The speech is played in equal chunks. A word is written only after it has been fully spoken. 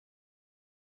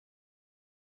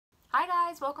Hi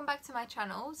guys, welcome back to my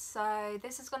channel. So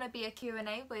this is going to be a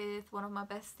Q&A with one of my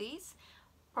besties,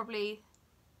 probably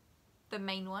the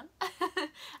main one.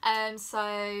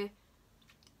 So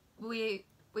we've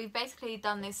basically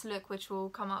done this look which will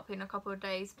come up in a couple of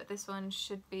days, but this one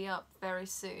should be up very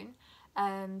soon.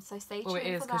 So stay tuned. Well, it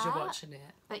is for because that. you're watching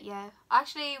it. But yeah,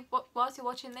 actually whilst you're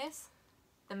watching this,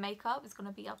 the makeup is going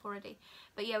to be up already.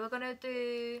 But yeah, we're going to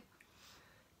do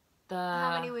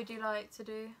how many would you like to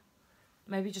do?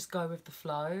 Maybe just go with the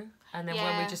flow, and then when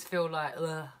Yeah. we just feel like,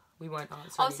 ugh, we won't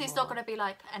answer Obviously, it's not anymore. going to be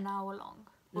like an hour long.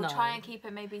 We'll No. try and keep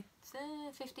it maybe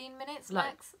 15 minutes Like,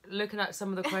 max. looking at some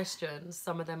of the questions,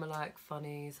 some of them are like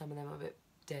funny, some of them are a bit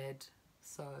dead,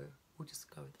 so we'll just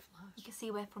go with the flow. You can see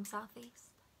we're from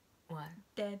Southeast. Why?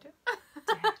 Dead.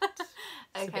 Dead. It's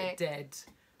a Okay. bit dead.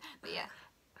 But yeah,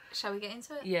 shall we get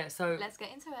into it? Yeah, so... Let's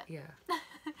get into it. Yeah.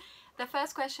 The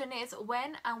first question is,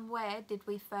 when and where did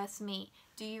we first meet?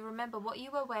 Do you remember what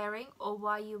you were wearing or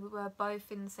why you were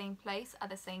both in the same place at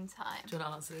the same time? Do you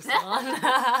want to answer this one?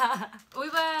 We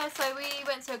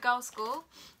went to a girls' school.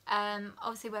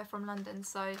 Obviously we're from London,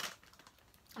 so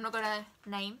I'm not gonna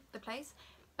name the place,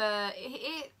 but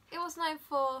it was known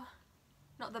for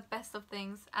not the best of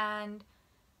things, and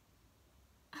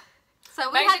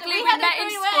so we met in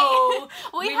school.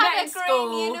 We had a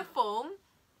green uniform.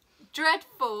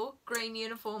 Dreadful green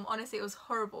uniform. Honestly, it was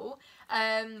horrible.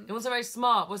 It wasn't very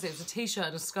smart, was it? It was a t-shirt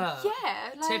and a skirt. Yeah,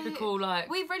 like, typical, like...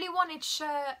 We really wanted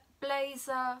shirt,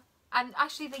 blazer, and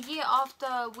actually the year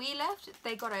after we left,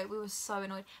 they got it. We were so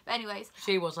annoyed. But anyways.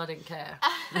 She was, I didn't care.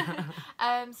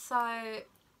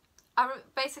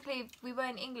 Basically, we were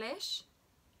in English.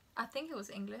 I think it was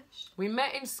English. We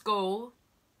met in school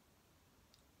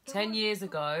 10 years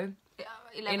ago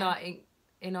 11.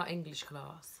 in our English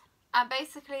class. And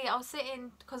basically, I was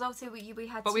sitting, because obviously we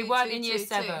had But we weren't in year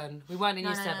 7. We weren't in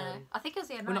year 7. No. I think it was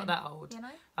year 9. We're not that old. Year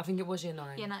 9? I think it was year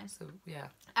 9. Year 9. So, yeah.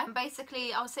 And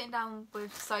basically, I was sitting down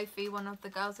with Sophie, one of the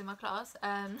girls in my class.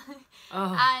 Oh.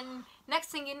 And next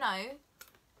thing you know,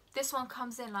 this one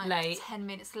comes in like Late. 10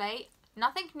 minutes late.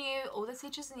 Nothing new. All the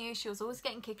teachers knew. She was always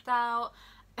getting kicked out.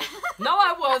 No,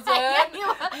 I wasn't. Yeah, you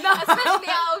were. No. Especially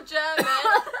out of German.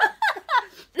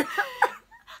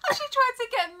 She tried to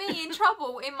get me in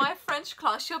trouble in my French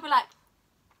class. She'll be like,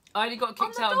 I only got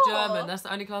kicked out of German. That's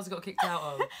the only class I got kicked out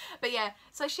of. But yeah,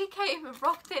 so she came and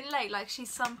rocked in late like she's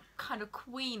some kind of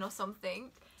queen or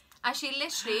something. And she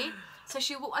literally, so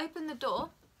she will open the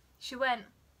door. She went.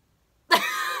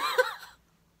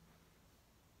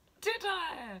 Did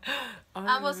I? Oh.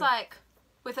 And was like,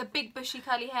 with her big bushy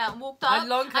curly hair, and walked up.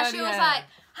 Long curly and she was hair. like,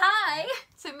 hi,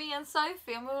 to me and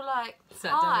Sophie. And we were like,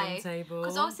 Sat hi. down on the table.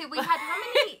 Because obviously we had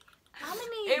how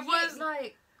many It was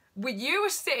like... When you were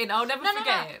sitting, I'll never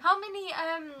forget it. How many,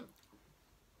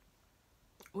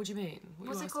 What do you mean?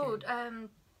 what's it called?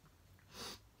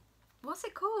 What's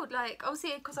it called? Like,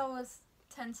 obviously, because I was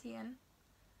 10-ing.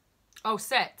 Oh,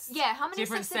 sets. Yeah, how many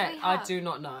different sets did sets? we have? I do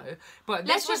not know. But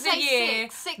Let's this was just the say year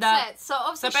six that, sets. So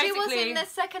obviously she was basically- in the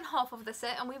second half of the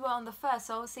set and we were on the first.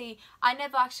 So obviously I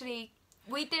never actually,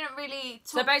 we didn't really talk.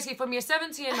 So basically from year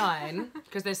 7 to year 9,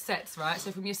 because there's sets, right?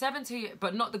 So from year 7 to,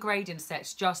 but not the grading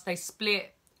sets, just they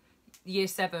split year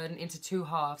 7 into 2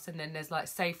 halves, and then there's like,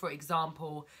 say for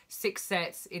example, 6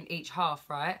 sets in each half,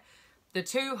 right? The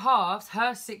 2 halves,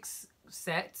 her 6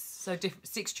 sets, so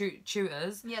 6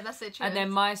 tutors. Yeah, that's it. And then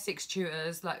my 6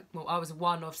 tutors, like, well, I was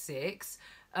 1 of 6,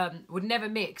 would never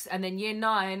mix. And then year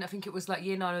 9, I think it was like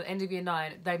year 9 or the end of year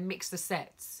 9, they mixed the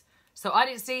sets. So I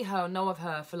didn't see her or know of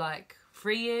her for like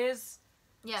 3 years.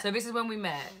 Yeah. So this is when we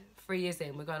met. 3 years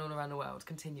in, we're going all around the world.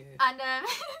 Continue. And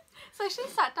so she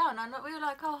sat down and we were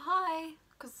like, oh, hi.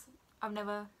 Because I've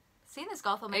never seen this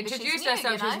girl. Maybe Introduced she's new,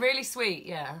 herself. you She was know? really sweet,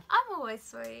 yeah. I'm always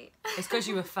sweet. It's because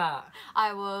you were fat.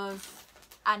 I was.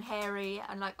 And hairy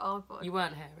and like, oh god. You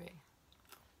weren't hairy.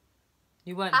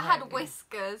 You weren't I hairy. had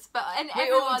whiskers, but and We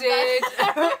everyone all did.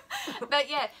 But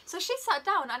yeah, so she sat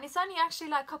down, and it's only actually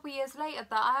like a couple of years later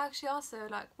that I actually asked her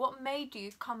like, what made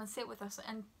you come and sit with us?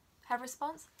 And her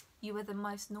response, you were the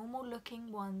most normal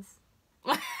looking ones.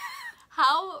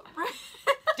 How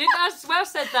Didn't I well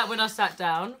said that when I sat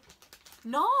down?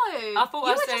 No, I thought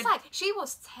you I were said... just like, she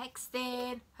was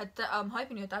texting I'm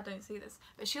hoping your dad don't see this,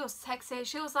 but she was texting,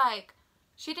 she was like,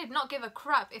 she did not give a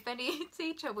crap if any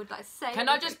teacher would like say Can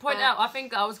I just point out, I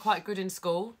think I was quite good in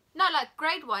school. no, like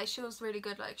grade wise she was really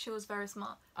good, like she was very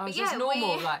smart. I was But just yeah,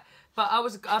 normal, like, but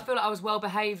I feel like I was well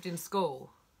behaved in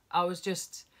school. I was, like,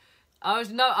 I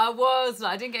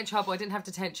didn't get in trouble, I didn't have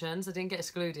detentions, I didn't get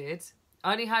excluded.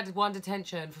 I only had 1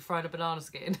 detention for throwing a banana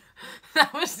skin.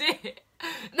 That was it.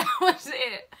 That was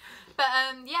it. But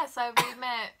yeah, so we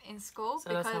met in school So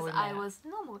that's how because we I met. was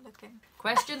normal looking.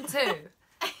 Question 2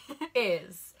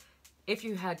 is, if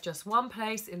you had just one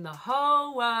place in the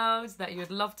whole world that you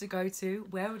would love to go to,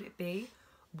 where would it be?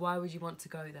 Why would you want to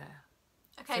go there?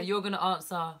 Okay. So you're going to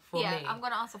answer for me. Yeah, I'm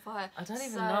going to answer for her. I don't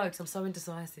even know because I'm so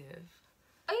indecisive.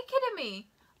 Are you kidding me?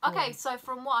 Okay, so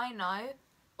from what I know,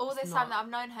 all It's this not- time that I've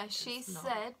known her, she it's not.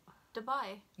 said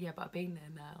Dubai. Yeah, but I've been there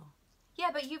now. Yeah,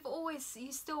 but you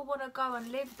still want to go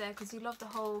and live there because you love the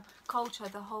whole culture,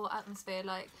 the whole atmosphere,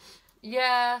 like.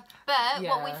 Yeah. But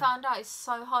what we Yeah. found out is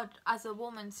so hard as a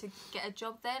woman to get a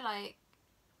job there. Like,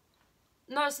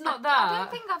 No, it's not I that.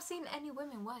 don't think I've seen any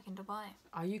women work in Dubai.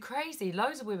 Are you crazy?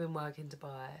 Loads of women work in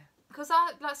Dubai. Because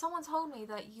someone told me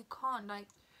that you can't, like,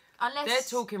 unless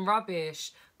They're talking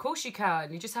rubbish. Of course you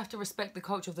can. You just have to respect the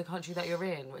culture of the country that you're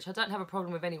in, which I don't have a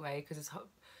problem with anyway, because it's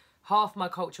half my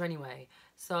culture anyway.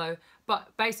 So,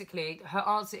 but basically, her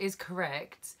answer is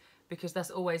correct, because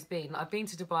that's always been. I've been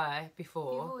to Dubai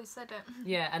before. You've always said it.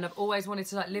 Yeah, and I've always wanted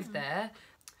to, like, live there.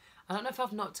 I don't know if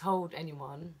I've not told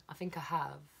anyone. I think I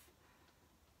have.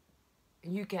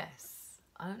 You guess.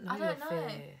 I don't know I don't your know.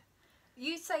 fear.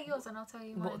 You say yours and I'll tell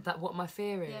you mine. What my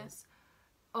fear is? Yeah.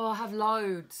 Oh, I have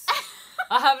loads.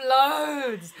 I have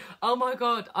loads. Oh my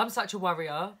god, I'm such a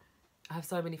worrier. I have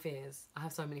so many fears. I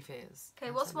have so many fears.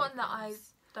 Okay, what's one that I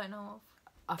don't know of?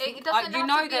 I think, It doesn't you have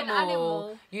know to be them an all.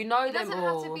 animal. You know It them doesn't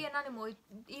all. have to be an animal,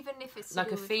 even if it's to Like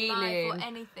do a with feeling, life or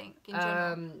anything in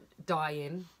general.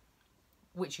 Dying,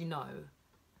 which you know.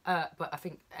 But I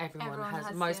think everyone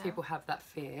has most yeah. people have that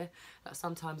fear. That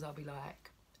sometimes I'll be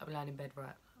lying in bed,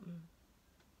 right?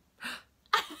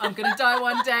 I'm gonna die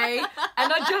one day,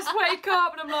 and I just wake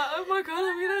up and I'm like, oh my god,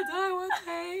 I'm gonna die one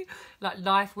day. Like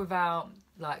life without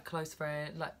like close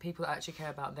friends, like people that actually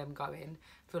care about them going.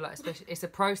 I feel like especially it's a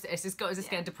process. It's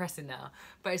getting depressing now,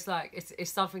 but it's like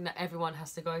it's something that everyone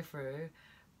has to go through.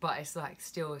 But it's like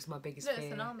still it's my biggest Look, fear.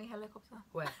 it's an army helicopter.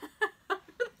 Where?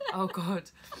 Oh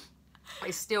god,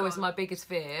 it's my biggest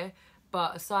fear.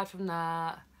 But aside from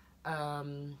that,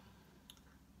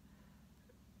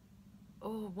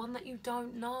 oh, one that you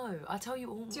don't know. I tell you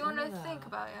all. Do you want all to that. think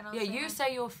about it? And I'll Yeah, say you mine?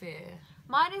 say your fear.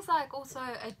 Mine is like also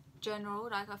a general,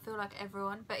 like I feel like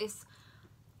everyone, but it's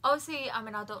obviously I'm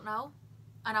an adult now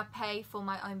and I pay for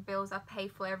my own bills, I pay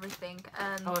for everything.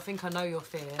 Oh, I think I know your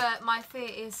fear. But my fear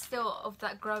is still of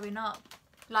that growing up.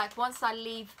 Like once I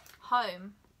leave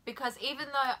home, because even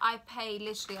though I pay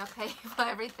for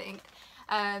everything,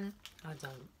 I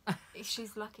don't.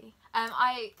 she's lucky.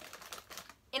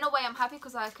 In a way I'm happy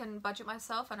because I can budget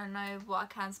myself and I know what I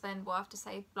can spend, what I have to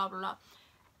save, blah blah blah.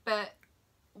 But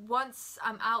once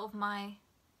I'm out of my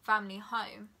family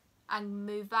home and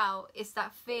move out, it's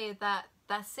that fear that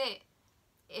that's it.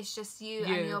 It's just you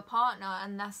and your partner,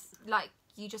 and that's like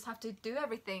you just have to do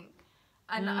everything.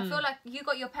 And I feel like you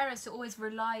got your parents to always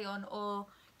rely on, or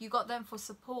you got them for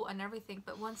support and everything.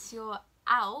 But once you're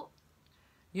out,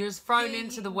 you're just thrown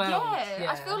into the world.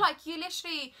 Yeah, I feel like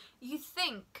you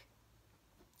think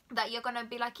that you're gonna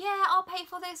be like, yeah, I'll pay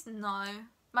for this. No,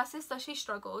 my sister, she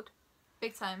struggled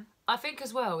big time. I think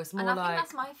as well, it's more and I like... think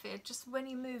that's my fear. Just when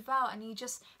you move out and you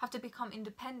just have to become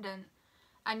independent,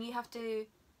 and you have to,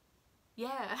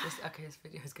 yeah. Okay, this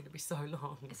video is going to be so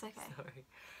long. It's okay.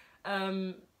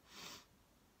 Sorry.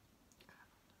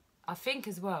 I think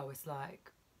as well, it's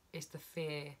like, it's the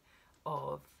fear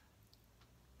of,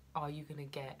 are you going to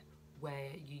get where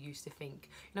you used to think?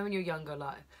 You know, when you're younger,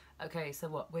 like, okay, so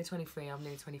what? We're 23, I'm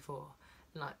nearly 24.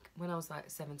 Like, when I was like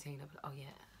 17, I'd be like, oh yeah,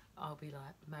 I'll be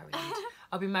like married.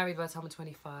 I'll be married by the time I'm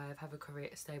 25, have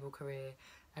a stable career,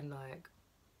 and like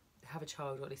have a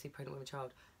child, or at least be pregnant with a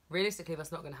child. Realistically,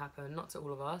 that's not going to happen, not to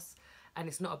all of us, and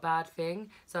it's not a bad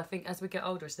thing. So I think as we get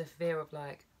older, it's the fear of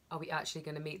like, are we actually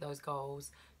going to meet those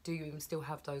goals? Do you even still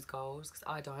have those goals? Because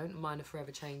I don't. Mine are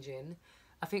forever changing.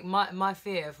 I think my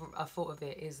fear, I thought of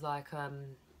it, is like,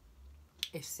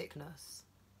 it's sickness.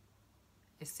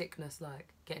 It's sickness,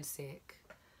 like getting sick.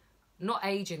 Not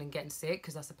aging and getting sick,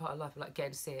 because that's a part of life, but like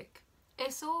getting sick.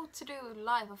 It's all to do with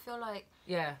life. I feel like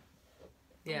yeah.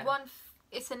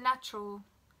 It's a natural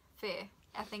fear.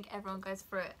 I think everyone goes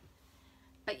through it.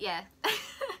 But yeah.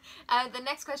 The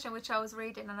next question, which I was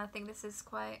reading, and I think this is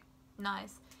quite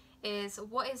nice, is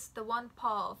what is the one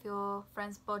part of your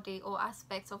friend's body or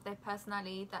aspects of their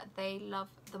personality that they love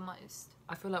the most?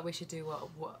 I feel like we should do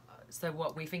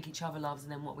what we think each other loves,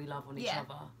 and then what we love on each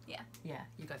other. Yeah. Yeah,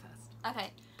 you go first.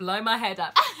 Okay. Blow my head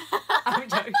up. I'm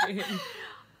joking.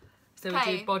 So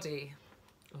we do body.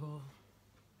 Oh.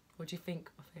 What do you think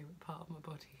my favourite part of my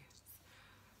body is?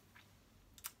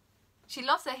 She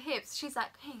loves her hips. She's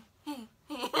like, hey.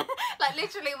 Like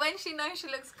literally when she knows she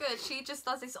looks good, she just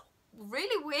does this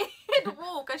really weird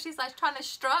walk, and she's like trying to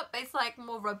strut, but it's like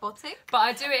more robotic. But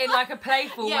I do it in like a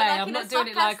playful way. Like I'm not doing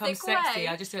it like I'm sexy. way.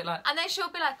 I just do it like. And then she'll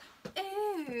be like,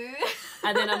 ew.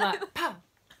 And then I'm like, pow.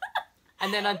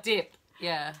 And then I dip.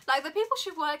 Yeah. Like the people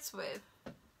she works with,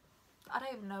 I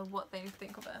don't even know what they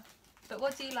think of her. But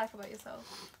what do you like about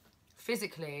yourself?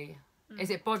 Physically, is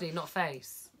it body, not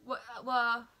face?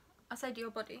 Well, I said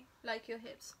your body, like your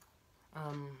hips.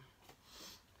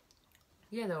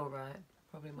 Yeah, they're alright.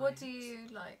 Probably my What hips. do you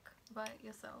like about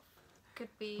yourself? Could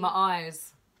be... My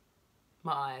eyes.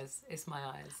 My eyes. It's my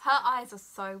eyes. Her eyes are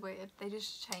so weird. They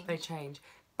just change. They change.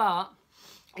 But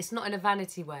it's not in a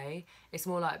vanity way. It's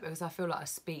more like because I feel like I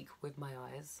speak with my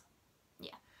eyes.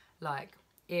 Yeah. Like,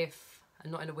 and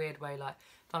not in a weird way, like,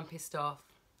 if I'm pissed off,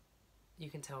 you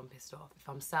can tell I'm pissed off. If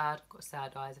I'm sad, I've got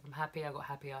sad eyes. If I'm happy, I've got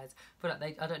happy eyes. But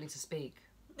like I don't need to speak.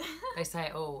 They say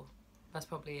it all. That's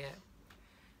probably it.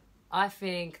 I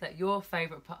think that your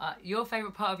favourite part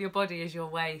of your body is your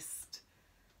waist.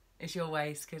 It's your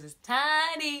waist because it's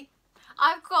tiny.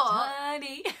 I've got...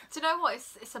 Tiny. Do you know what?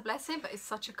 It's a blessing, but it's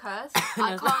such a curse.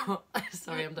 I can't...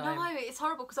 Sorry, I'm dying. No, it's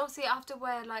horrible because obviously I have to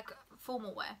wear like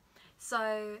formal wear.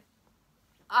 So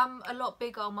I'm a lot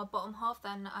bigger on my bottom half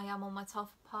than I am on my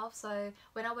top half. So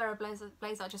when I wear a blazer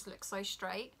I just look so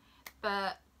straight.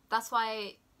 But that's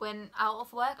why when out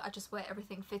of work, I just wear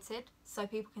everything fitted so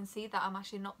people can see that I'm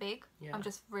actually not big. Yeah. I'm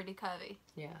just really curvy.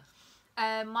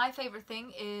 Yeah. My favourite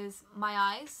thing is my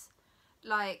eyes.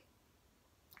 Like,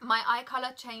 my eye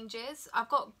colour changes. I've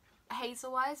got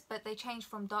hazel eyes, but they change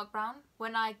from dark brown.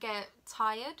 When I get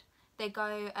tired, they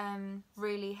go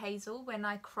really hazel. When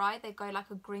I cry, they go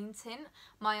like a green tint.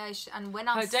 My eyes, and when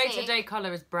I'm sick... Her day-to-day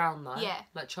colour is brown though. Yeah.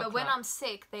 Like chocolate. But when I'm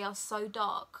sick, they are so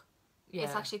dark. Yeah.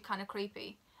 It's actually kind of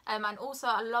creepy. And also,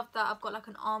 I love that I've got like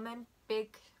an almond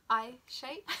big eye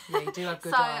shape. Yeah, you do have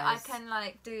good so eyes. So I can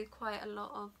like do quite a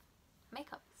lot of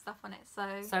makeup stuff on it.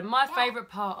 So my favourite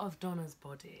part of Donna's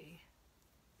body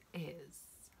is...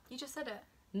 You just said it.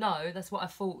 No, that's what I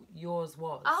thought yours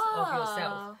was of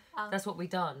yourself. That's what we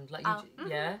done. Like you,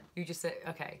 yeah. You just said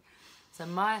okay. So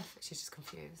she's just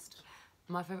confused.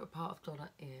 My favourite part of Donna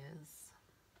is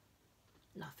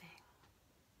nothing.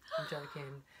 I'm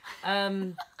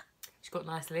joking. She's got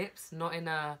nice lips, not in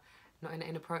an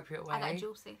inappropriate way. I got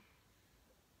juicy.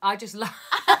 I just love.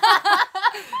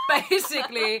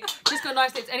 Basically, she's got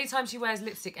nice lips. Anytime she wears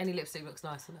lipstick, any lipstick looks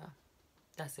nice on her.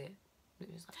 That's it.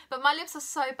 But my lips are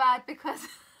so bad because,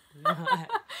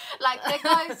 like they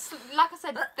go, like I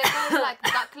said, they go like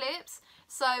duck lips.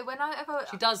 So whenever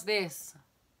she does this,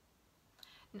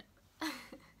 no.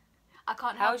 I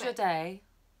can't help How's your day?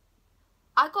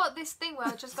 I got this thing where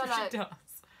I just go like does.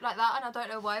 Like that, and I don't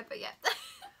know why, but yeah.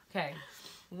 Okay,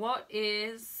 what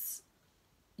is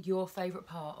your favourite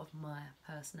part of my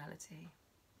personality?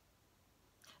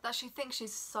 That she thinks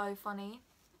she's so funny.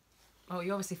 Oh,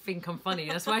 you obviously think I'm funny.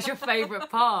 That's why it's your favourite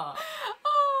part.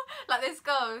 Oh, like this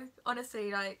girl,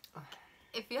 honestly, like,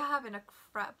 if you're having a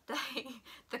crap day,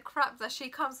 the crap that she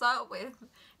comes out with,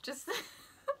 just,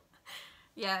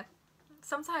 yeah.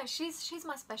 Sometimes she's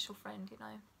my special friend, you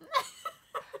know.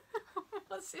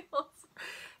 What's yours?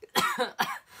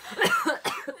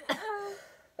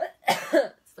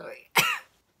 Sorry.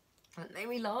 That made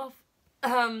me laugh.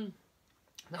 No,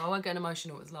 I won't get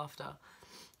emotional, it was laughter.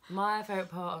 My favourite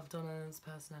part of Donna's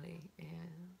personality is...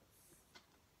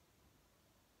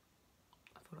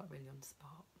 I feel like really on the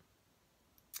spot.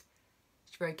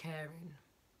 She's very caring.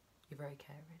 You're very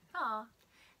caring. Aw.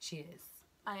 She is.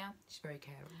 I am. She's very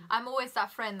caring. I'm always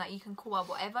that friend that you can call at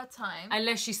whatever time.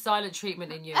 Unless she's silent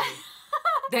treatment in you.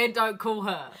 Then don't call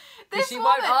her. This she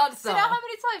woman, won't answer. Do you know how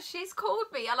many times she's called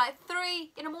me at like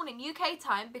 3 in the morning UK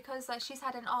time because like she's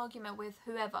had an argument with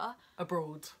whoever.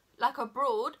 Abroad. Like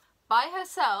abroad, by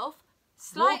herself,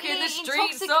 slightly Walking the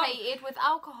streets intoxicated with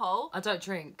alcohol. I don't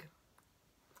drink.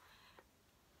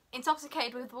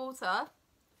 Intoxicated with water.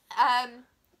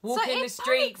 Walking so the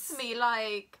streets. Panics me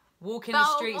like. Walking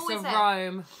the streets of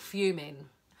Rome, fuming.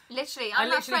 Literally, I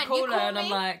literally call her and me? I'm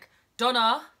like,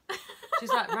 Donna. She's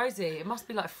like, Rosie, it must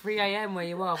be like 3 a.m. where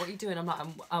you are. What are you doing? I'm like,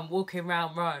 I'm walking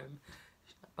around Rome.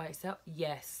 She's like, by yourself?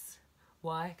 Yes.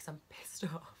 Why? Because I'm pissed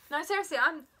off. No, seriously,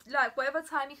 I'm like, whatever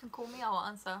time you can call me, I'll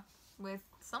answer with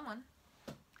someone.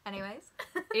 Anyways.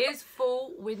 Is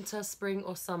fall, winter, spring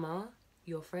or summer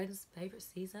your friend's favourite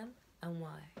season? And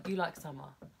why? You like summer.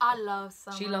 I love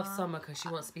summer. She loves summer because she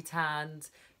wants to be tanned.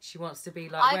 She wants to be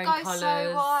like wearing colours. I go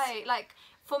so white. Like,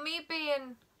 for me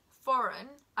being foreign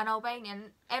and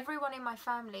Albanian, everyone in my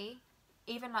family,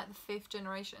 even like the 5th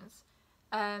generations,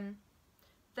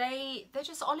 they're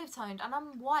just olive toned and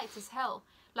I'm white as hell.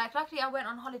 Like, luckily I went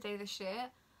on holiday this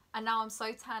year and now I'm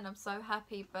so tan. I'm so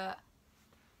happy, but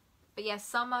yeah,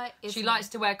 summer is. She likes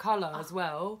to wear colour as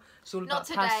well. She's all Not about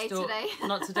today, pastel. today.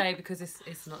 Not today because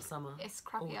it's not summer. It's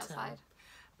crappy autumn. outside.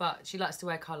 But she likes to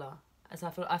wear colour. As I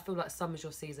feel like summer's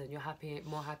your season. You're happy,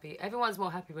 more happy. Everyone's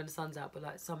more happy when the sun's out, but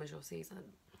like summer's your season.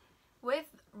 With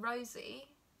Rosie,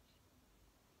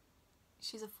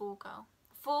 she's a fall girl.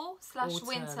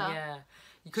 Fall/winter. Yeah,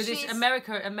 because She's- it's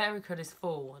America. America is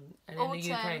fall, and in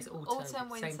the UK it's autumn. Autumn,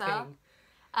 winter. Same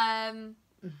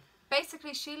thing.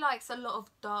 Basically, she likes a lot of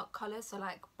dark colours, so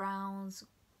like browns,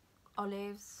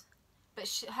 olives. But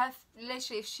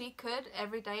literally, if she could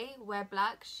every day wear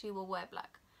black, she will wear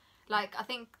black. Like, I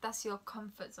think that's your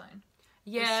comfort zone.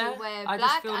 Yeah, she'll wear I black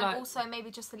just feel and like also maybe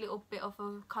just a little bit of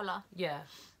a colour. yeah,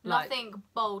 like, Nothing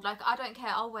bold. Like, I don't care.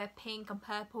 I'll wear pink and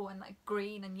purple and like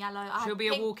green and yellow. she'll be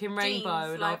a walking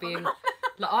rainbow, and I'll be in. like,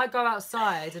 Like, I go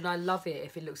outside and I love it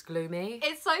if it looks gloomy.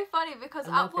 it's so funny because I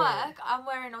at love work it. I'm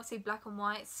wearing obviously black and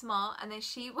white, smart, and then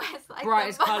she wears like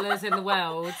Brightest the colours in the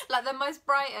world. like the most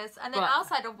brightest, and then But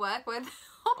outside of work we're the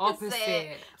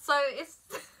opposite. So it's,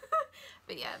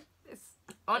 but yeah, it's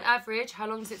On average, how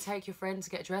long does it take your friend to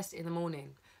get dressed in the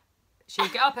morning? She'll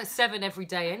get up at 7 every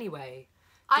day anyway.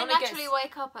 I Donna naturally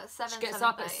wake up at 7. She gets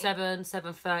up at 7,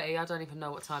 7:30. I don't even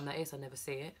know what time that is. I never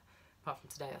see it. Apart from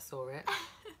today, I saw it.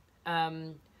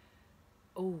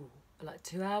 Like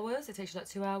 2 hours. It takes you like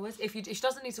 2 hours. If she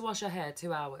doesn't need to wash her hair,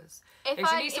 2 hours. If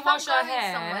she needs to wash her I'm going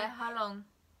hair, somewhere, how long?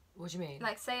 what do you mean?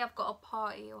 Like, say I've got a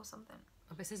party or something.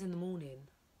 Oh, but it says in the morning.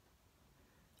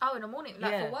 Oh, in the morning,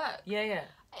 like yeah. for work. Yeah.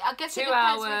 I guess 2 it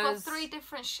depends. hours. We've got 3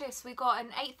 different shifts. We got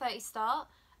an 8:30 start,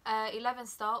 11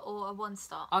 start, or a 1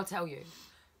 start. I'll tell you.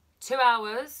 2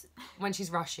 hours when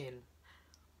she's rushing.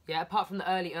 Yeah, apart from the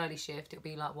early shift, it'll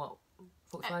be like, what,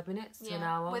 45 minutes to an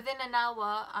hour? Within an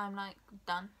hour, I'm like,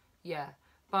 done. Yeah,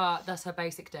 but that's her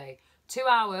basic day. 2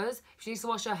 hours, if she needs to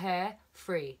wash her hair,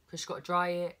 3, because she's got to dry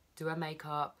it, do her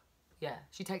makeup. Yeah,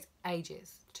 she takes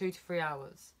ages, 2 to 3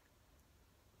 hours.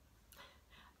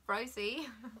 Rosie,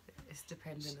 It's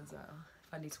dependent as well,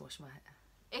 if I need to wash my hair.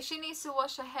 if she needs to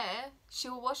wash her hair, she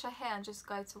will wash her hair and just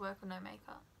go to work with no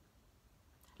makeup.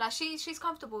 Like, she's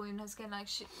comfortable in her skin. Like,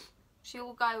 she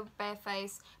will go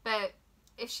bareface, but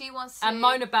if she wants to... And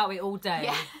moan about it all day.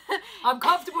 Yeah. I'm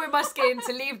comfortable in my skin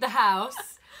to leave the house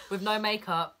with no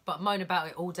makeup, but moan about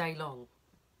it all day long.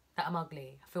 That I'm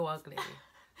ugly. I feel ugly.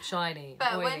 Shiny.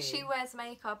 But oily. when she wears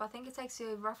makeup, I think it takes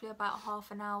you roughly about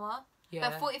half an hour. Yeah.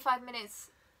 But 45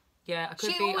 minutes... Yeah, I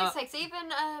could She be always up takes,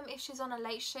 even if she's on a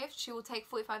late shift, she will take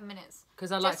 45 minutes.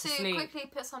 because I like Just to to sleep. quickly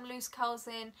put some loose curls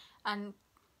in, and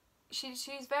she's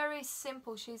very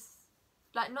simple. She's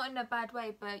like, not in a bad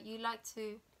way, but you like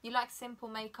simple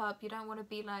makeup. You don't want to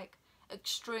be like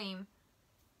extreme.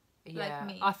 Yeah, like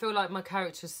me. I feel like my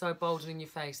character's so bold and in your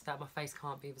face that my face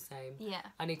can't be the same. Yeah.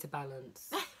 I need to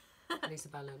balance. I need to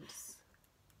balance.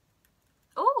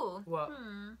 Oh. What?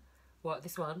 What?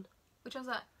 This one? Which one's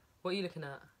that? What are you looking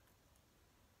at?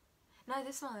 No,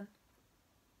 this one.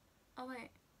 Oh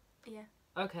wait. Yeah.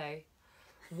 Okay.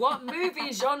 What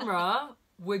movie genre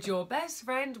would your best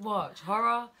friend watch?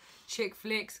 Horror, chick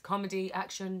flicks, comedy,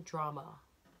 action, drama?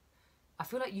 I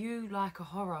feel like you like a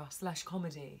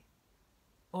horror/comedy.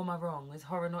 Or am I wrong? Is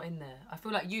horror not in there? I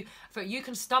feel like you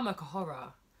can stomach a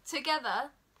horror.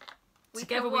 Together we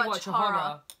watch a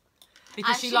horror.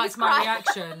 Because And she she's likes my crying.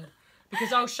 reaction.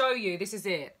 Because I'll show you. This is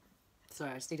it.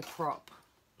 Sorry, I just need a prop.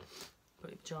 Put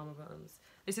your pajama buttons.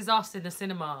 This is us in the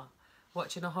cinema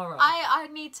watching a horror. I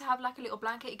need to have like a little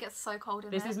blanket. It gets so cold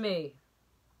in This there. is me.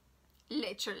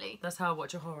 Literally. That's how I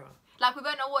watch a horror. Like, we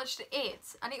went and watched It,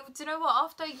 and do you know what?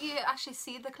 After you actually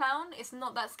see the clown, it's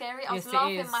not that scary. I was Yes, it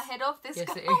laughing is. my head off. This Yes,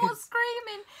 girl it was is.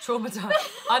 screaming.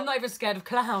 Traumatized. I'm not even scared of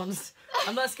clowns.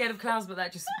 I'm not scared of clowns, but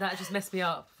that just messed me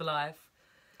up for life.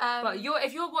 But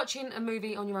if you're watching a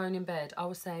movie on your own in bed, I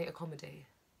would say a comedy.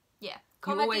 Yeah.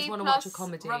 You always wanna watch a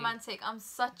comedy. Romantic. I'm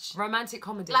such... Romantic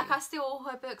comedy. Like, I steal all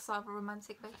her books. I have a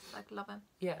romantic book. Like, love them.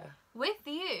 Yeah. With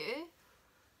you...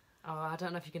 Oh, I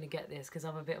don't know if you're going to get this because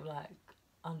I'm a bit of like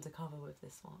undercover with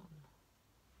this one.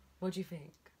 What do you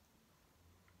think?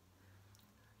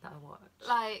 That I watch.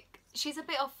 Like, she's a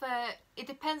bit of a... It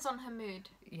depends on her mood.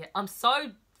 Yeah, I'm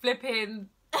so flipping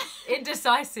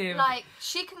indecisive. Like,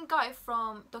 she can go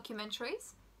from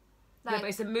documentaries. Like, yeah, but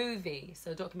it's a movie,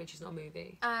 so a documentary's not a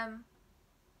movie.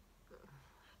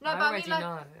 No, I but I mean, already like...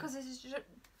 know. Because it's...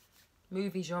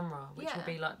 Movie genre, which Yeah. would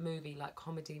be like movie, like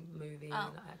comedy movie,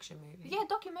 like action movie. Yeah,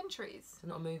 documentaries. It's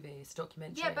not a movie, it's a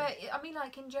documentary. Yeah, but I mean,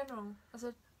 like, in general, as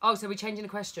a... Oh, so we're changing the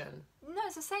question? No,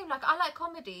 it's the same. Like, I like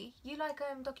comedy. You like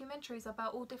documentaries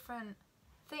about all different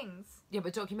things. Yeah,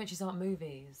 but documentaries aren't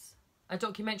movies. A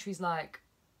documentary's like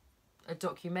a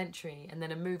documentary, and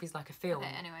then a movie's like a film.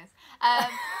 Okay, anyways.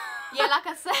 Yeah, like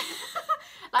I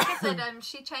said,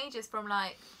 she changes from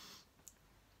like...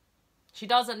 She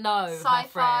doesn't know her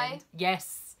Sci-fi. friend.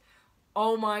 Yes.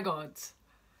 Oh my God.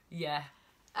 Yeah.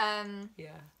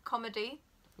 Yeah. Comedy.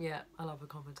 Yeah, I love a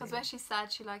comedy. Because when she's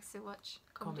sad, she likes to watch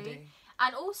comedy. Comedy.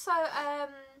 And also,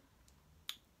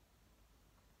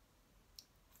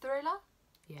 thriller?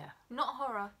 Yeah. Not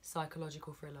horror.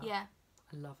 Psychological thriller. Yeah.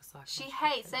 I love a psychological She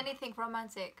hates thriller. anything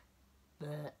romantic.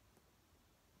 Blech.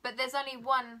 But there's only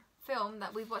one film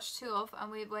that we've watched 2 of,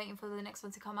 and we're waiting for the next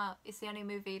one to come out. It's the only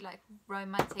movie, like,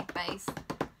 romantic based.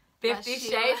 50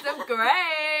 Shades of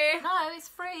Grey. No, it's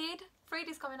Freed. Freed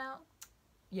is coming out.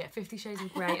 Yeah, 50 Shades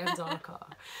of Grey and darker.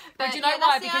 But do you know yeah,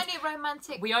 why? that's the only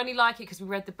romantic... We only like it because we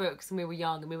read the books and we were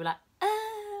young and we were like,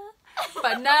 ah.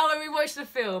 But now when we watch the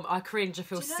film, I cringe, I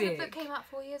feel Do you know sick. the book came out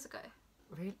 4 years ago?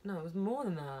 Really? No, it was more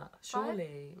than that.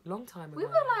 Surely. Long time ago. We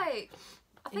were like,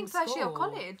 I think first year of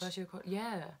college. First year of college,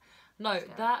 yeah. No,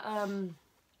 Scary. that...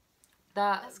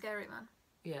 That's scary, man.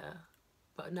 Yeah.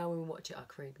 But now when we watch it, I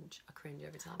cringe. I cringe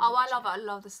every time. Oh, I love it. I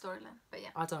love the storyline. But yeah.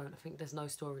 I don't. I think there's no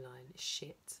storyline. It's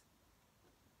shit.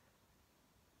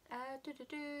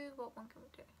 What one can we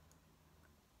do?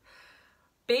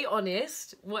 Be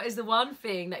honest. What is the one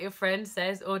thing that your friend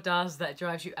says or does that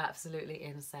drives you absolutely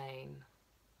insane?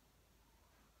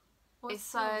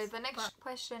 So the next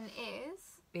question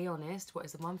is... Be honest. What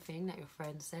is the one thing that your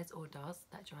friend says or does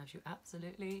that drives you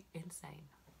absolutely insane?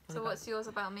 So what's yours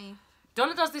about me?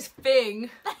 Donna does this thing,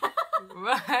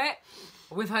 right,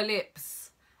 with her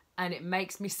lips, and it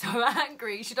makes me so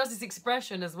angry. She does this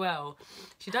expression as well.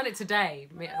 She done it today.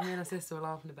 Me and her sister were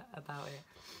laughing about it.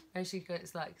 And she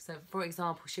goes like, so for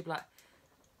example, she'd be like,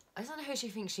 I don't know who she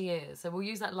thinks she is. So we'll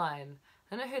use that line.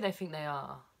 I don't know who they think they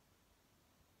are.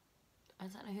 I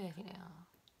don't know who they think they are.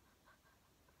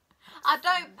 I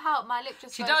don't pout. My lip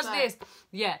just She goes does like... this.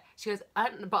 Yeah. She goes,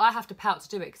 but I have to pout to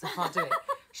do it because I can't do it.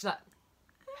 She's like,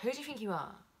 who do you think you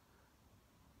are?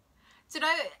 Do you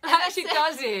know... She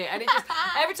does it, and it just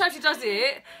every time she does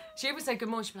it, she would say good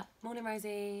morning. She'd be like, "Morning,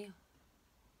 Rosie,"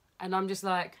 and I'm just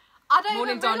like, I don't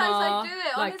 "Morning, even realise Donna." I do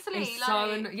it, Like, honestly. it's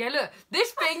Like... yeah, look,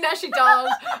 this thing that she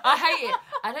does, I hate it.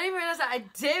 I don't even realise that I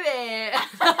do it.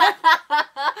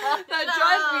 That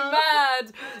drives me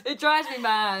mad. It drives me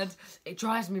mad. It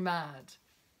drives me mad.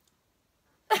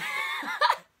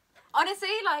 Honestly,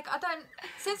 like, I don't...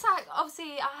 Since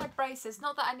obviously I had braces,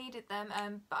 not that I needed them,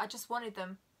 but I just wanted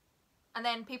them. And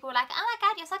then people were like, oh my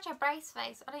God, you're such a brace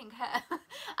face. I didn't care.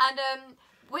 And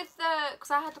with the... Because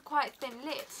I had quite thin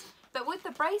lips. But with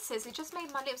the braces, it just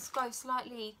made my lips go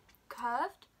slightly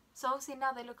curved. So obviously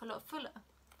now they look a lot fuller.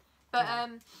 But,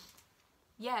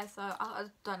 yeah, so I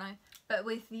don't know. But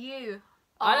with you...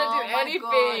 I don't do my anything.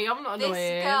 God, I'm not annoying.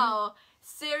 This girl...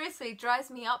 Seriously,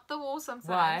 drives me up the wall sometimes.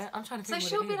 Why? I'm trying to think. So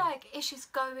she'll be like, if she's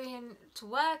going to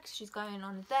work, she's going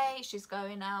on a date, she's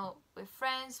going out with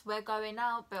friends, we're going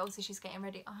out, but obviously she's getting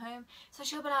ready at home. So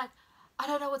she'll be like, I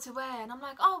don't know what to wear. And I'm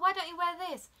like, oh, why don't you wear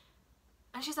this?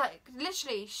 And she's like,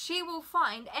 literally, she will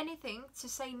find anything to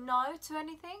say no to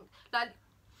anything. Like,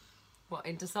 what,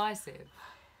 indecisive?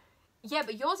 Yeah,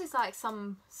 but yours is like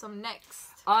some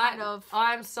next kind of...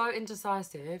 I'm so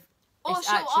indecisive. Or it's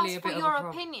she'll actually ask for your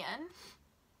opinion.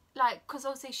 Like, because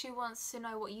obviously she wants to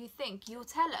know what you think. You'll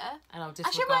tell her. And I'll And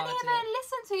disregard she won't even it.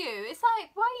 listen to you. It's like,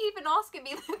 why are you even asking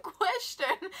me the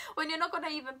question when you're not going to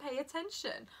even pay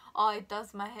attention? Oh, it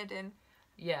does my head in.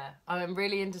 Yeah, I'm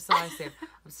really indecisive.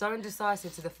 I'm so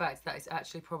indecisive to the fact that it's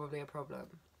actually probably a problem.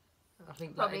 I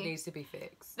think that it needs to be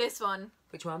fixed. This one.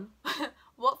 Which one?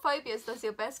 What phobias does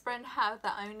your best friend have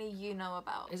that only you know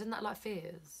about? Isn't that like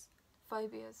fears?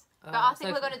 Phobias. But I think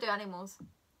so we're going to do animals.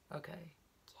 Okay.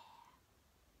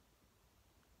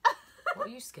 What are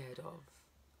you scared of?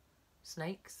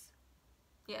 Snakes?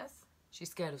 Yes. She's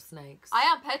scared of snakes. I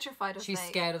am petrified of She's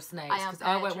snakes. scared of snakes. Because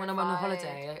I went when I went on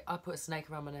holiday, I put a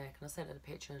snake around my neck and I sent her the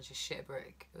picture and she shit a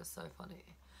brick. It was so funny.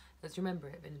 Do you remember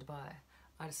it in Dubai?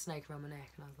 I had a snake around my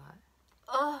neck and I was like...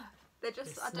 Ugh. They're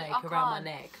just... A snake around my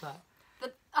neck.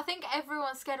 Like, I think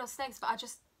everyone's scared of snakes, but I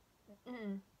just...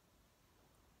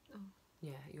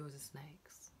 Yeah, yours are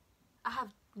snakes. I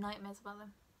have nightmares about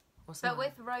them. But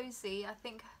with Rosie, I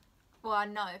think... Well, I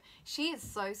know. She is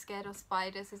so scared of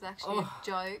spiders. It's actually a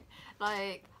joke.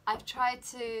 Like, I've tried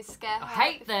to scare her. I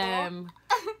hate them.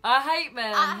 I hate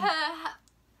them. At her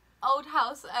old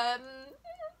house,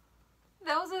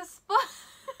 there was a spider.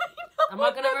 Am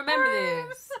I going to remember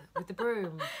this? With the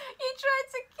broom. You tried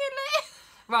to kill it.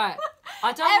 Right.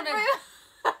 I don't want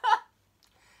to...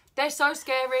 They're so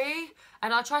scary.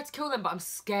 And I tried to kill them, but I'm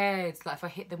scared. Like, if I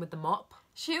hit them with the mop.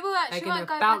 She They're won't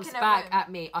go bounce back in her back room.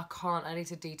 at me. I can't. I need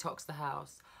to detox the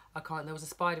house. I can't. There was a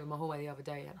spider in my hallway the other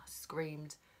day, and I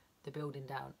screamed the building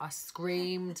down. I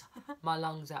screamed my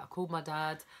lungs out. I called my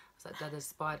dad. I was like, Dad, there's a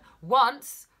spider.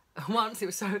 Once it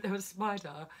was so there was a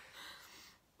spider.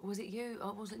 Was it you? Oh,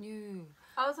 it wasn't you.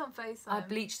 I was on FaceTime. I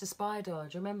bleached the spider.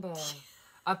 Do you remember?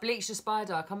 I bleached the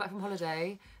spider. I come back from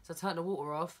holiday, so I turned the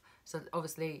water off. So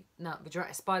obviously, now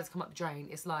the spiders come up the drain.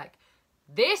 It's like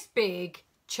this big,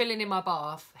 chilling in my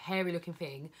bath, hairy looking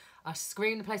thing. I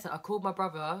screamed the place out. I called my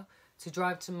brother to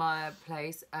drive to my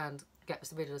place and get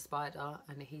rid of the spider,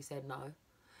 and he said no.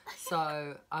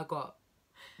 So I got...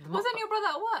 Wasn't your brother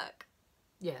at work?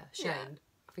 Yeah, Shane. Yeah.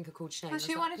 I think I called Shane. So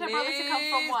she like, wanted her brother to come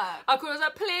from work. I was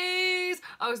like, please.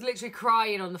 I was literally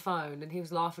crying on the phone, and he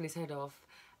was laughing his head off.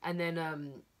 And then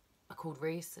I called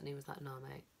Reese, and he was like, no,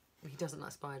 mate. He doesn't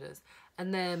like spiders.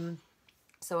 And then,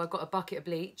 so I got a bucket of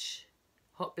bleach,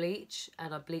 hot bleach,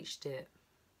 and I bleached it.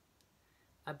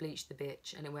 I bleached the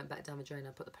bitch, and it went back down the drain.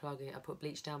 I put the plug in. I put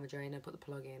bleach down the drain. I put the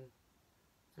plug in,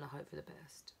 and I hope for the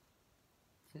best.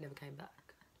 It never came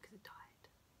back because it died.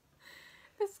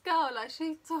 This girl, like,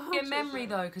 she tortures In memory me.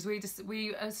 though, because we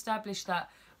established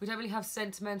that we don't really have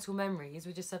sentimental memories.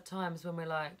 We just have times when we're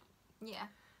like Yeah.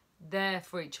 there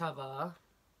for each other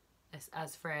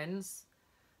as friends.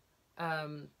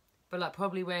 But like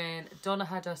probably when Donna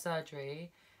had her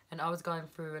surgery, and I was going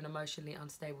through an emotionally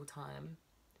unstable time.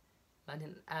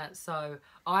 So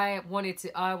I wanted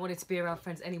to be around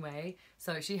friends anyway.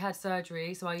 So she had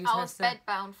surgery, so I used her. I was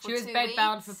bedbound for 2 weeks. She was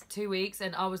bedbound for 2 weeks,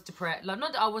 and I was depressed. Like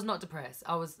I was not depressed.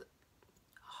 I was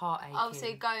heartaching.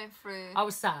 Obviously going through. I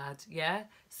was sad, yeah.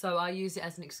 So I used it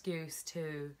as an excuse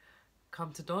to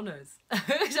come to Donna's. So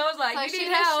I was like, So you she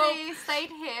need help. literally stayed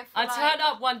here for I turned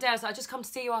up one day. I was like, I just come to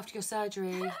see you after your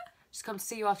surgery. Just come to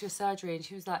see you after your surgery. And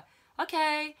she was like,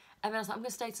 okay. And then I was like, I'm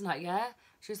gonna stay tonight, yeah.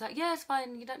 She was like, yeah, it's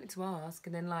fine. You don't need to ask.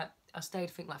 And then like I stayed, I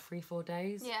think like 3-4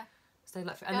 days. Yeah. Stayed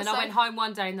like, and then I went home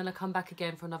one day, and then I come back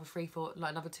again for another 3-4,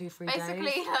 like another 2-3 days.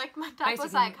 Basically, like my dad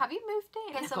was like, have you moved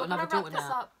in? Okay, so got we're gonna another wrap this daughter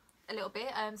now. up a little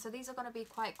bit. So these are gonna be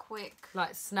quite quick.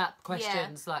 Like snap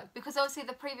questions, like Because obviously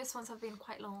the previous ones have been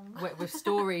quite long. with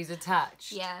stories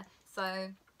attached. Yeah. So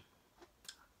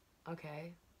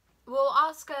Okay. we'll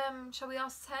ask. Shall we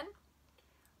ask 10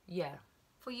 Yeah.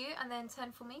 for you and then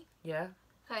 10 for me? Yeah.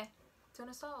 Okay. Do you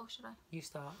want to start or should I? You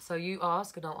start. So you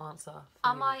ask and I'll answer.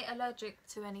 Am I allergic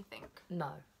to anything?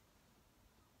 No.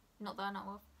 Not that I know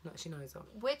of. Not that she knows of.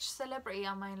 Which celebrity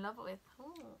am I in love with?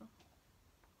 Ooh.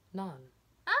 None.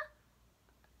 Huh?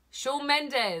 Shawn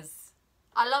Mendes.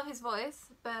 I love his voice,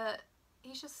 but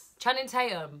he's just... Channing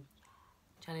Tatum.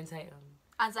 Channing Tatum.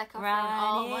 And Zac Efron.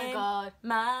 Oh my god.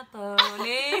 My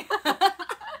pony.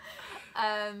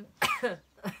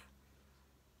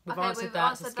 We've answered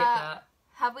that, so skip that.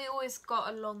 Have we always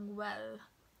got along well?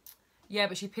 Yeah,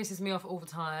 but she pisses me off all the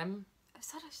time.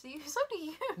 So do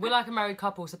you. We're like a married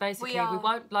couple, so basically we are.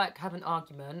 won't like have an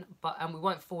argument, and we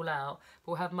won't fall out,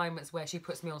 but we'll have moments where she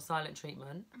puts me on silent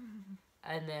treatment,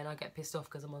 and then I get pissed off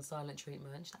because I'm on silent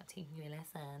treatment. She's like, teach me a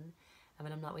lesson. And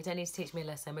then I'm like, we don't need to teach me a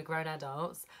lesson, we're grown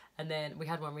adults. And then we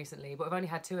had one recently, but we've only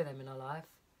had 2 of them in our life.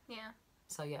 Yeah.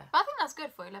 So yeah. But I think that's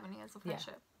good for 11 years of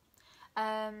friendship.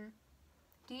 Yeah.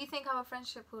 Do you think our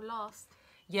friendship will last?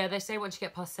 Yeah, they say once you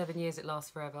get past 7 years, it lasts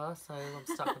forever. So I'm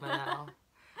stuck with her now.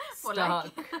 Well,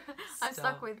 Stuck. I'm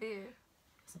stuck with you.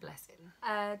 It's a blessing.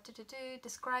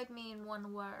 Describe me in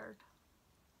 1 word.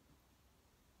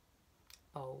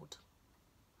 Bold.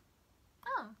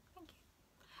 Oh, thank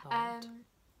you. Bold.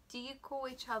 Do you call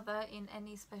each other in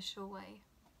any special way?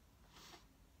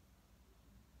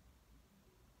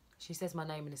 She says my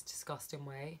name in this disgusting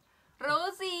way.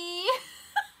 Rosie!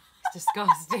 It's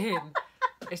disgusting.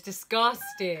 It's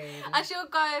disgusting. And she'll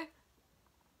go...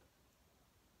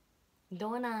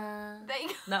 Donna. There you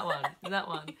go. That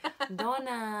one.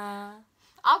 Donna.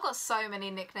 I've got so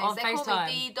many nicknames. On They call FaceTime.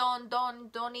 me D, Don,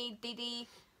 Donnie, Didi,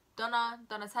 Donna,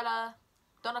 Donatella,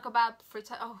 Donna Kebab,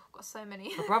 Fritta. Oh, I've got so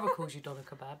many. My brother calls you Donna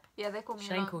Kebab. Yeah, they call me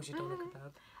Shane a lot. calls you Donna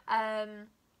Kebab.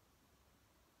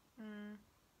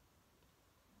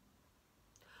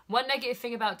 One negative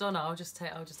thing about Donna, I'll just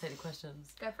take the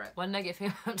questions. Go for it. One negative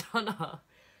thing about Donna,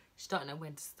 she don't know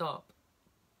when to stop.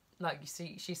 Like you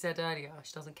see, she said earlier,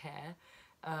 she doesn't care.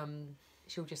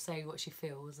 She'll just say what she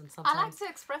feels, and sometimes I like to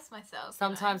express myself.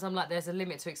 Sometimes I'm like, there's a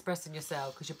limit to expressing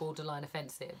yourself because you're borderline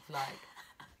offensive. Like,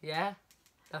 yeah,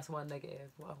 that's one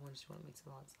negative. What other one do you want me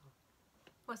to answer?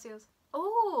 What's yours?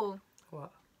 Oh,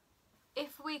 What?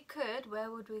 if we could,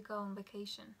 where would we go on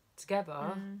vacation?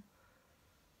 Together.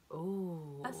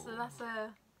 Ooh. That's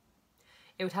a.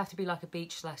 It would have to be like a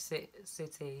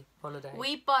beach/city holiday.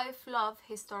 We both love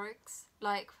historics.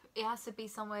 Like, it has to be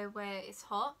somewhere where it's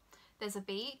hot. There's a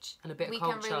beach. And a bit of we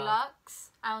culture. can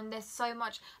relax. And there's so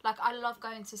much... Like, I love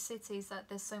going to cities that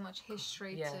there's so much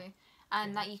history to.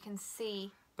 And that you can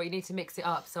see. But you need to mix it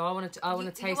up. So I want to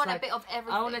taste you want a bit of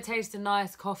everything. I want to taste a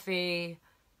nice coffee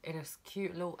in a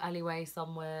cute little alleyway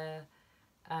somewhere.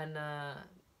 And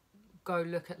go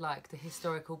look at, like, the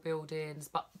historical buildings.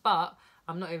 But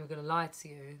I'm not even going to lie to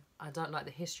you. I don't like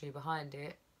the history behind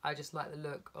it. I just like the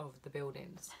look of the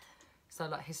buildings. So,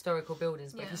 like, historical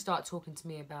buildings. But if you start talking to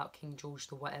me about King George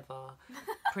the whatever,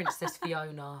 Princess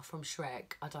Fiona from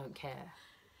Shrek, I don't care.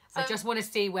 So, I just want to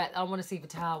see the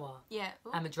tower. Yeah.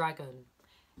 Ooh. And the dragon.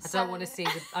 I don't want to see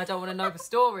I don't want to know the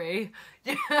story.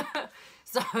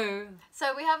 So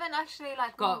we haven't actually,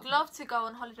 like, we'd love to go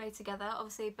on holiday together,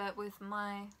 obviously, but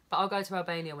But I'll go to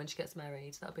Albania when she gets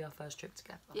married. That'll be our first trip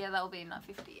together. Yeah, that'll be in like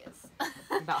 50 years.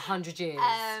 About 100 years.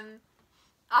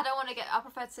 I don't want to I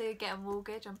prefer to get a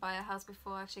mortgage and buy a house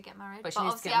before I actually get married. But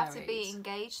obviously I have to be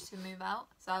engaged to move out.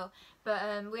 So, but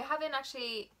we haven't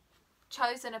actually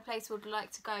chosen a place we'd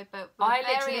like to go, but we're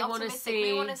very optimistic.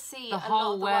 We want to see the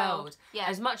whole world. Yeah.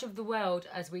 As much of the world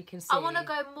as we can see. I want to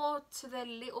go more to the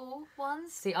little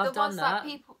ones. See, I've done that.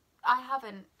 I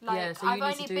haven't. Like, yeah, so I've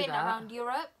only been around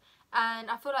Europe, and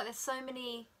I feel like there's so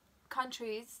many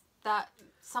countries that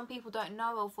some people don't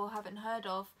know of or haven't heard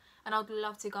of, and I'd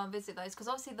love to go and visit those, because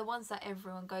obviously the ones that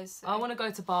everyone goes to. I want to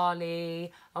go to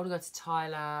Bali. I want to go to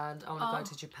Thailand. I want to go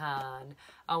to Japan.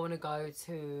 I want to go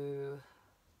to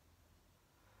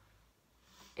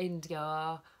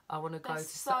India. I want to go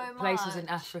to places in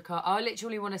Africa. I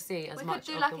literally want to see as much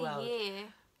of the world. We could do like a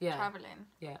year travelling.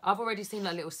 Yeah, I've already seen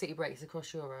like little city breaks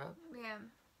across Europe. Yeah.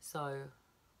 So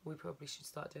we probably should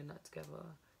start doing that together.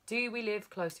 Do we live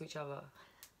close to each other?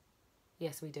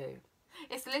 Yes, we do.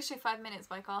 It's literally 5 minutes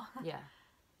by car. Yeah,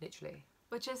 literally.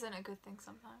 Which isn't a good thing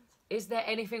sometimes. Is there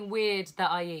anything weird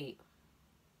that I eat?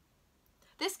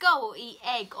 This girl will eat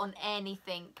egg on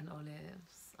anything. And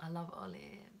olives. I love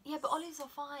olives. Yeah, but olives are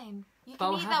fine. You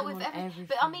can eat that with everything.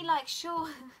 But I mean, like, sure.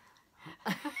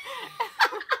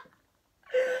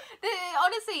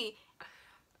 Honestly,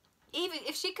 even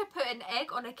if she could put an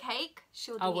egg on a cake,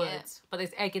 she'll do it. But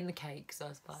there's egg in the cake, so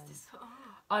it's fine.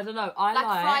 I don't know. I like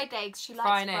fried eggs. She likes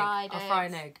fried eggs. I fry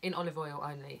an egg in olive oil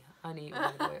only. I only eat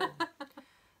olive oil.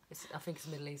 I think it's a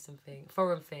Middle Eastern thing,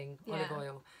 foreign thing. Olive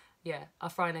oil. Yeah, I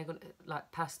fry an egg on,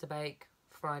 like, pasta bake,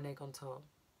 fry an egg on top,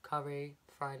 curry,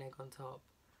 fry an egg on top,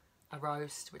 a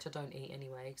roast, which I don't eat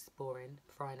anyway, it's boring.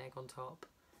 Fry an egg on top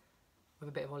with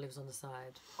a bit of olives on the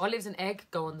side. Olives and egg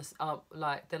go on the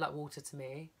like, they're like water to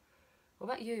me. What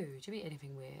about you? Do you eat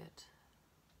anything weird?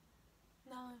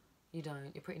 No. You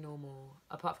don't. You're pretty normal.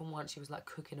 Apart from once she was like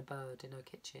cooking a bird in her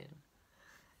kitchen.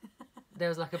 There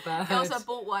was like a bird. I also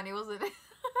bought one. It wasn't.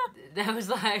 There was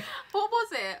like. What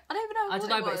was it? I don't even know. I don't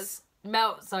know, but it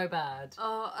smelled so bad.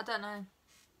 Oh, I don't know.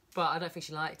 But I don't think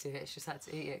she liked it. She just had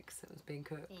to eat it because it was being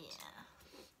cooked. Yeah.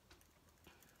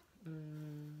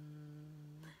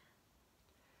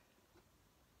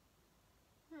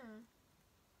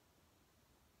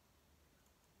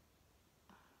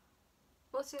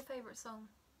 What's your favourite song?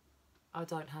 I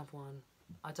don't have one.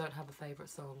 I don't have a favourite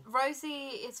song. Rosie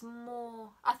is more...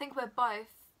 I think we're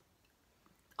both...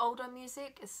 Older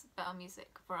music is better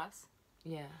music for us.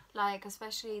 Yeah. Like,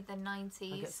 especially the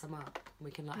 90s. I'll get some up.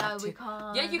 We can, like, no, we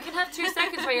can't. Yeah, you can have 2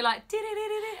 seconds where you're like...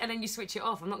 and then you switch it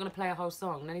off. I'm not going to play a whole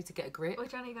song. I need to get a grip.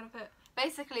 Which one are you going to put?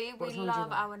 Basically, we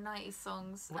love our 90s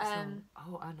songs. What song?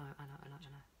 Oh, I know.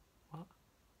 What?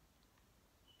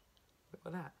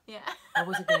 What that? Yeah. I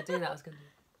wasn't going to do that. I was going to do...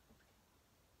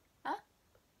 Huh?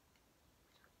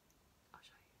 I'll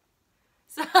show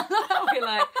you. So we're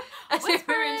like... As if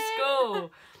we're in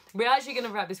school. We're actually going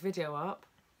to wrap this video up.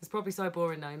 It's probably so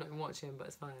boring now, you're not even watching, but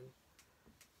it's fine.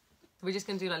 We're just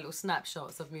going to do like little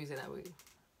snapshots of music that we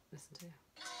listen to.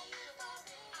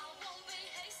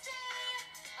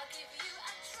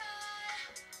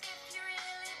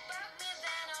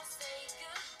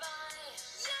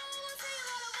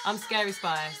 I'm Scary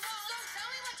Spice.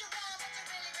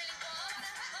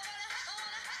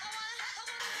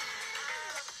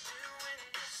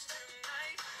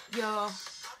 Yo.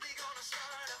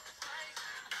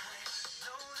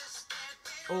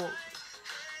 Oh.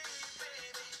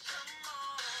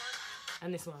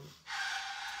 And this one.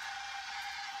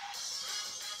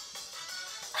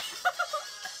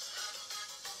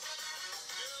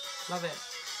 Love it.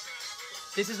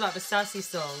 This is like the sassy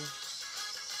song.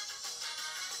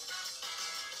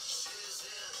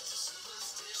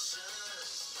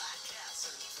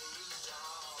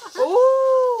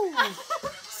 Ooh!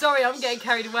 Sorry, I'm getting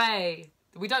carried away.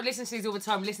 We don't listen to these all the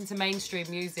time. We listen to mainstream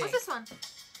music. What's this one?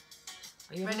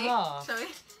 Are you Ready? laugh? Shall we?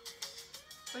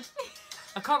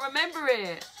 I can't remember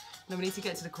it. No, we need to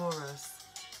get to the chorus.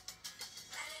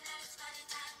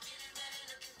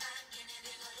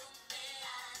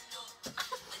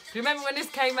 Do you remember when this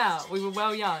came out? We were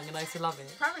well young and I used to love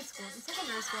it. Primary school and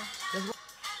secondary school.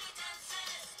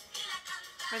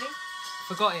 Ready?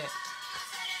 Forgot it.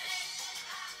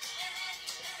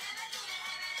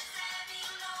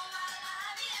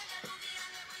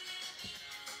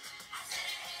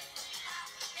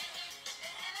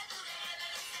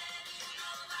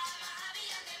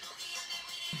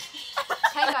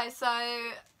 Okay guys, so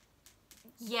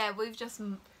yeah, we've just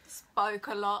spoke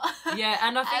a lot. Yeah,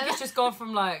 and I think it's just gone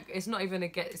from like, it's not even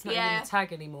even a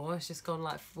tag anymore. It's just gone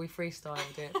like, we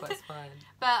freestyled it, but it's fine.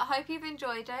 But I hope you've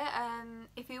enjoyed it.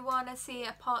 If you want to see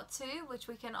a part 2, which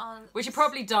we can which you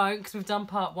probably don't, because we've done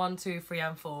part 1, 2, 3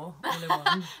 and 4 all in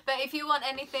one. But if you want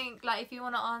anything, like if you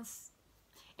want us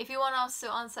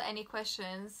to answer any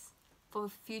questions for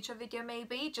future video,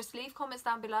 maybe just leave comments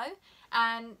down below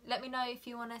and let me know if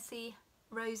you want to see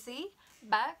Rosie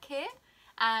back here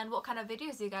and what kind of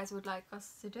videos you guys would like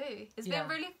us to do. It's been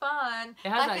really fun. It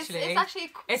has actually.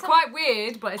 It's it's quite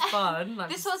weird, but it's fun. Like,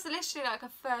 this was literally like a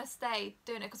first day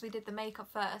doing it because we did the makeup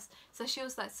first, so she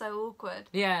was like so awkward.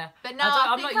 Yeah, but now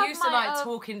I'm not used to like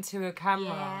talking to a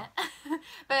camera. Yeah.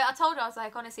 But I told her, I was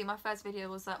like, honestly, my first video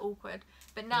was like awkward,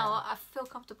 but now I feel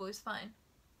comfortable. It's fine.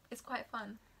 It's quite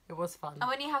fun. It was fun. And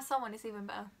when you have someone, it's even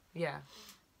better. Yeah.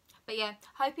 But yeah,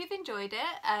 hope you've enjoyed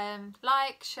it.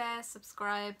 Like, share,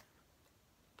 subscribe.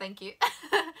 Thank you.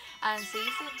 And see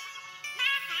you soon.